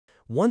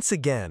Once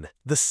again,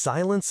 the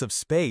silence of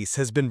space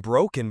has been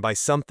broken by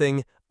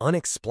something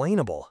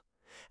unexplainable.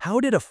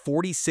 How did a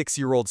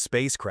 46-year-old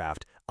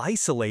spacecraft,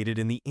 isolated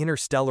in the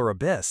interstellar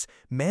abyss,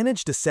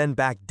 manage to send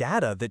back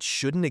data that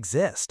shouldn't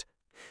exist?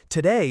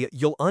 Today,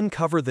 you'll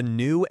uncover the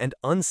new and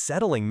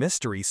unsettling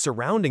mystery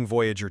surrounding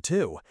Voyager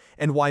 2,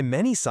 and why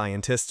many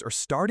scientists are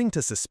starting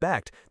to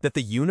suspect that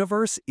the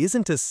universe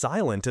isn't as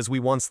silent as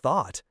we once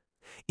thought.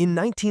 In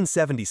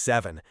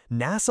 1977,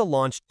 NASA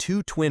launched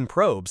two twin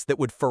probes that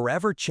would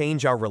forever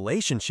change our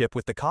relationship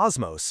with the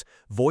cosmos,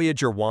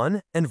 Voyager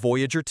 1 and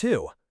Voyager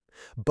 2.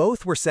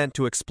 Both were sent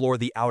to explore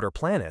the outer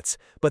planets,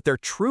 but their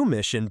true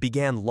mission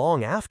began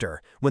long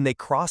after, when they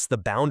crossed the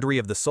boundary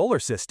of the solar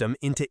system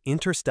into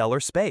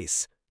interstellar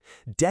space.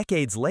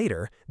 Decades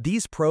later,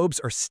 these probes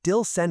are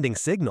still sending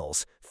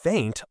signals,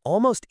 faint,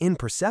 almost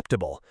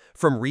imperceptible,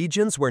 from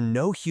regions where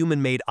no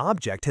human-made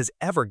object has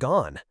ever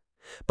gone.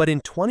 But in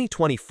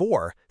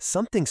 2024,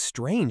 something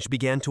strange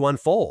began to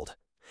unfold.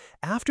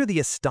 After the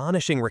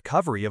astonishing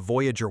recovery of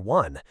Voyager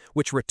 1,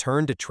 which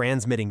returned to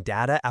transmitting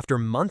data after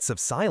months of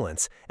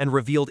silence and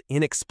revealed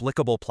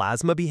inexplicable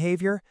plasma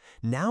behavior,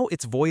 now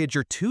it's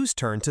Voyager 2's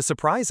turn to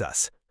surprise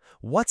us.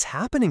 What's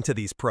happening to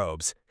these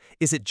probes?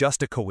 Is it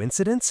just a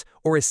coincidence,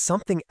 or is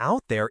something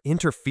out there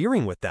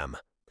interfering with them?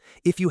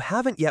 If you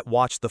haven't yet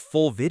watched the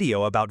full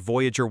video about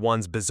Voyager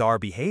 1's bizarre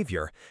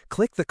behavior,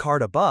 click the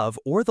card above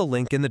or the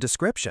link in the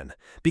description,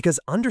 because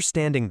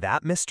understanding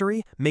that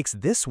mystery makes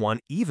this one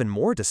even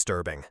more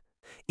disturbing.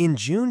 In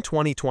June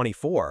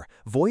 2024,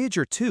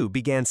 Voyager 2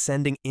 began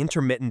sending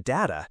intermittent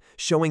data,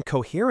 showing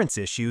coherence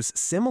issues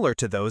similar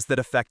to those that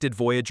affected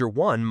Voyager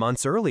 1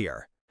 months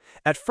earlier.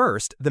 At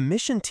first, the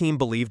mission team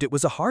believed it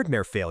was a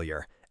hardware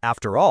failure.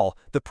 After all,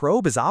 the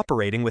probe is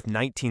operating with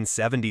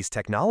 1970s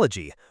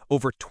technology,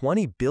 over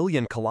 20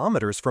 billion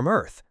kilometers from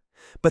Earth.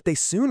 But they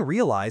soon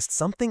realized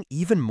something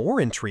even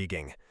more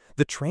intriguing.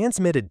 The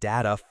transmitted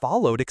data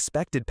followed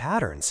expected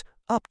patterns,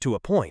 up to a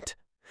point.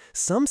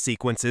 Some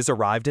sequences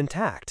arrived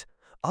intact.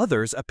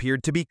 Others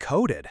appeared to be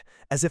coded,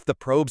 as if the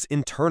probe's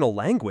internal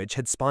language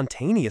had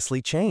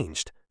spontaneously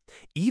changed.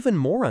 Even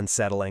more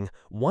unsettling,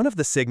 one of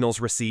the signals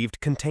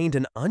received contained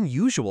an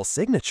unusual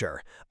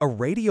signature, a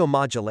radio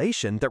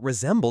modulation that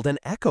resembled an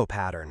echo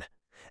pattern.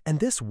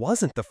 And this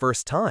wasn't the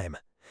first time.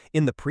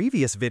 In the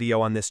previous video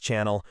on this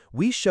channel,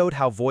 we showed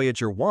how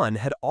Voyager 1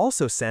 had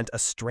also sent a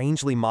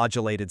strangely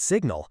modulated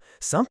signal,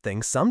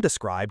 something some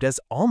described as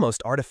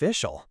almost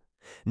artificial.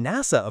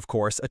 NASA, of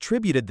course,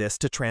 attributed this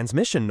to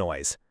transmission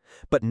noise.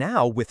 But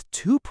now, with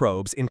two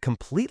probes in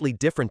completely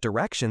different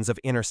directions of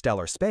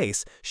interstellar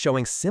space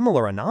showing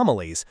similar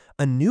anomalies,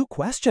 a new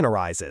question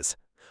arises.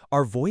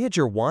 Are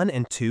Voyager 1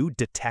 and 2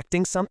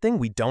 detecting something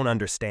we don't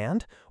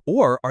understand,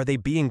 or are they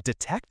being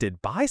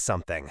detected by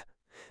something?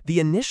 The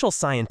initial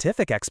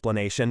scientific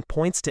explanation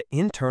points to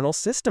internal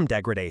system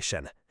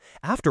degradation.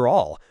 After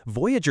all,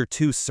 Voyager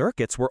 2's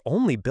circuits were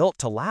only built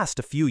to last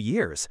a few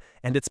years,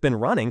 and it's been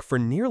running for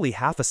nearly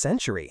half a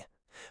century.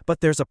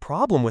 But there's a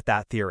problem with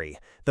that theory.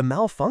 The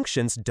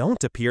malfunctions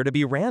don't appear to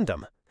be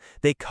random.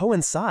 They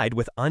coincide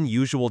with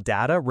unusual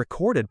data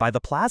recorded by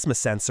the plasma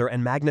sensor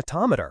and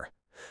magnetometer.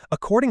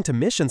 According to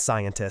mission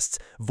scientists,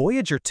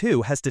 Voyager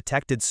 2 has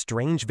detected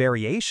strange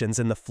variations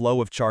in the flow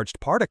of charged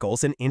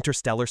particles in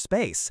interstellar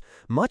space,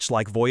 much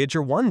like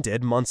Voyager 1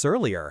 did months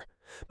earlier.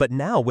 But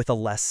now with a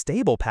less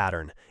stable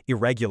pattern,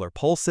 irregular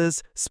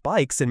pulses,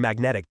 spikes in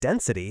magnetic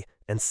density,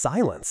 and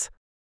silence.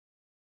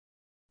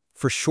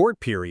 For short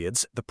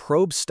periods, the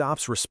probe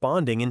stops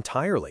responding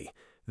entirely.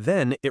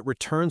 Then it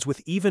returns with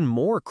even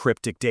more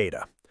cryptic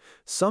data.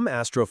 Some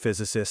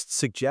astrophysicists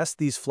suggest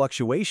these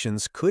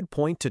fluctuations could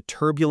point to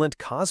turbulent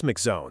cosmic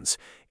zones,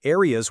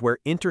 areas where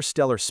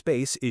interstellar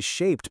space is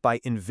shaped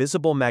by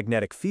invisible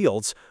magnetic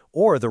fields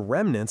or the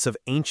remnants of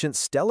ancient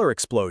stellar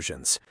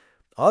explosions.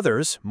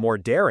 Others, more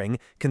daring,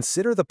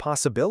 consider the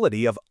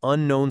possibility of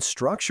unknown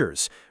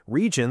structures,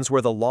 regions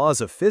where the laws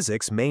of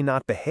physics may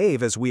not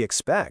behave as we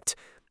expect.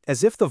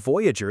 As if the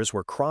Voyagers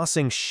were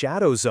crossing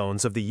shadow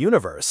zones of the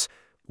universe.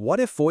 What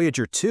if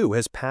Voyager 2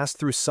 has passed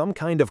through some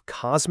kind of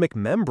cosmic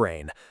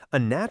membrane, a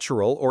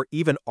natural or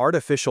even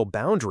artificial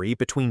boundary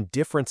between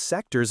different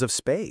sectors of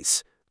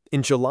space?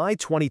 In July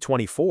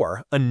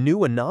 2024, a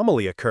new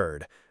anomaly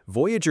occurred.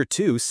 Voyager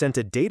 2 sent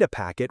a data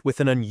packet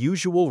with an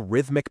unusual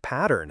rhythmic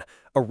pattern,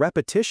 a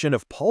repetition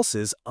of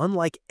pulses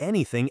unlike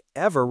anything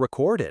ever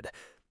recorded.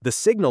 The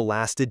signal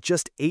lasted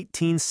just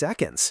 18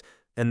 seconds.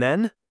 And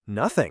then,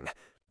 nothing.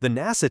 The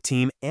NASA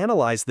team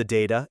analyzed the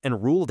data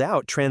and ruled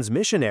out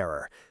transmission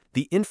error.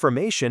 The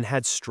information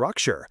had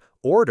structure,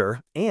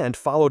 order, and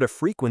followed a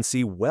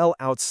frequency well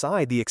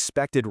outside the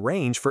expected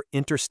range for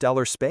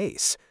interstellar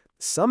space.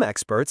 Some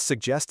experts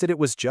suggested it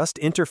was just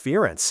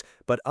interference,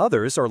 but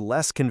others are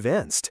less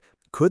convinced.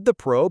 Could the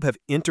probe have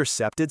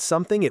intercepted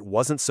something it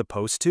wasn't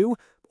supposed to,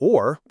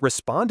 or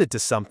responded to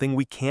something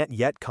we can't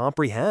yet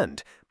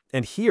comprehend?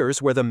 And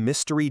here's where the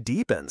mystery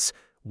deepens.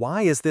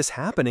 Why is this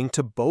happening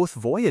to both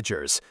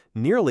Voyagers,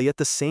 nearly at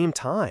the same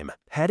time,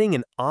 heading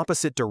in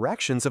opposite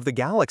directions of the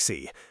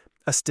galaxy?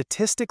 A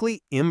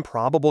statistically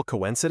improbable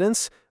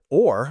coincidence?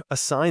 or a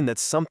sign that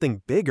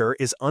something bigger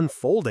is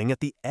unfolding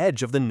at the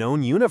edge of the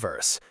known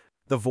universe.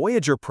 The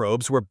Voyager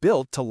probes were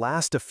built to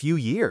last a few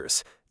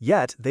years,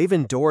 yet they've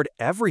endured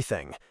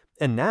everything.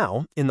 And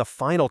now, in the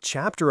final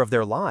chapter of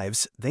their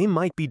lives, they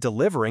might be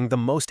delivering the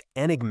most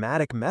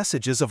enigmatic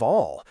messages of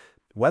all.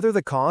 Whether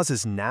the cause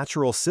is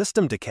natural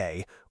system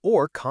decay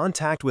or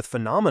contact with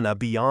phenomena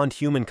beyond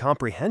human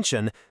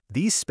comprehension,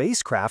 these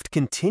spacecraft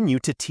continue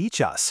to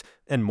teach us.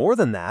 And more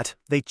than that,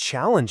 they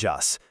challenge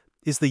us.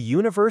 Is the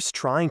universe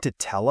trying to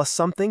tell us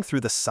something through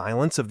the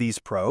silence of these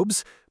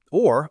probes?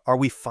 Or are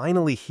we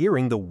finally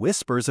hearing the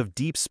whispers of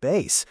deep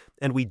space,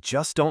 and we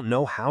just don't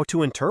know how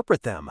to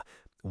interpret them?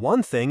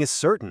 One thing is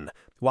certain.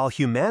 While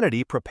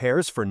humanity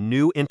prepares for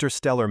new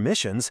interstellar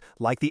missions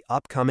like the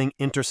upcoming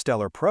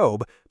Interstellar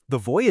probe, the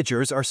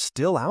Voyagers are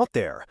still out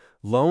there,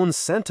 lone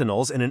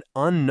sentinels in an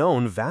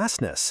unknown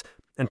vastness.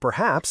 And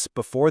perhaps,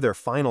 before their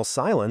final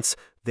silence,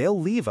 they'll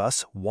leave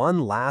us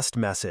one last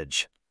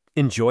message.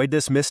 Enjoyed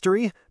this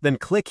mystery? Then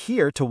click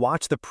here to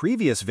watch the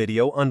previous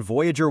video on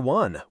Voyager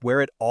 1,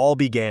 where it all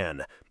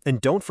began. And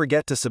don't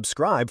forget to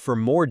subscribe for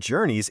more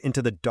journeys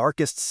into the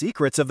darkest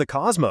secrets of the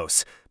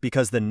cosmos,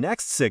 because the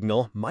next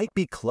signal might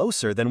be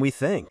closer than we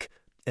think.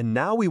 And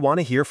now we want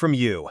to hear from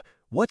you.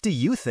 What do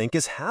you think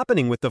is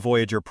happening with the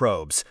Voyager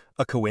probes?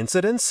 A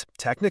coincidence,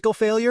 technical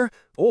failure,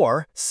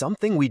 or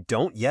something we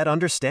don't yet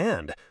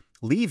understand?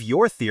 Leave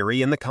your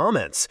theory in the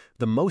comments.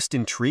 The most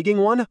intriguing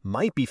one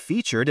might be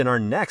featured in our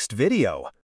next video.